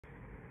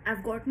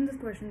I've gotten this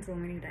question so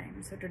many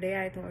times, so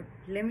today I thought,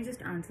 let me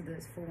just answer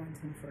this for once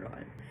and for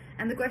all.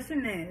 And the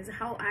question is,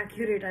 how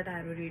accurate are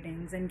tarot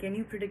readings, and can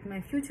you predict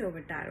my future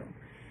with tarot?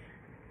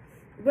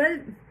 Well,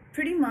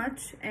 pretty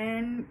much,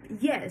 and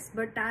yes,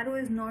 but tarot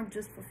is not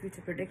just for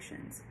future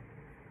predictions.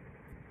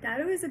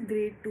 Tarot is a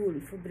great tool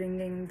for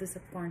bringing the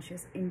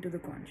subconscious into the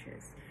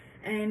conscious.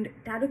 And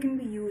tarot can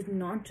be used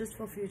not just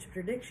for future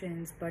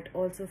predictions, but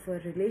also for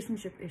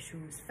relationship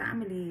issues,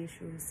 family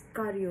issues,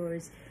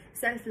 careers,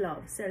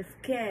 self-love,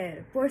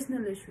 self-care,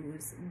 personal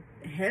issues,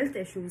 health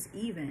issues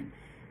even.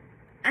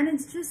 And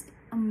it's just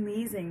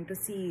amazing to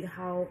see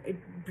how it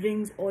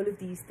brings all of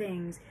these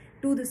things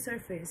to the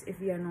surface if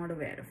we are not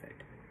aware of it.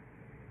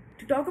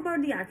 To talk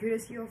about the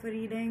accuracy of a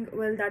reading,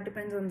 well, that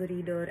depends on the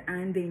reader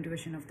and the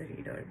intuition of the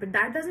reader. But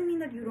that doesn't mean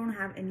that you don't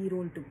have any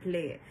role to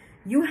play.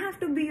 You have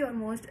to be your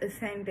most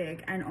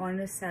authentic and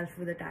honest self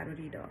with a tarot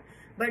reader.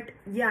 But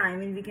yeah, I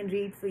mean, we can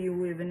read for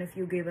you even if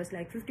you gave us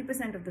like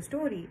 50% of the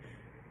story.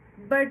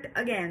 But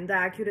again, the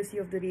accuracy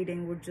of the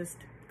reading would just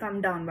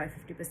come down by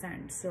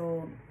 50%.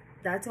 So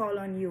that's all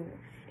on you.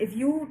 If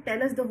you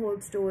tell us the whole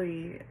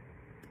story,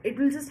 it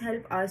will just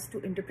help us to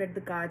interpret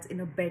the cards in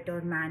a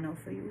better manner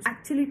for you.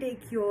 Actually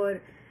take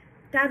your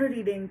tarot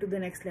reading to the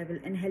next level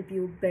and help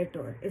you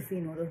better if we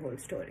know the whole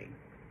story.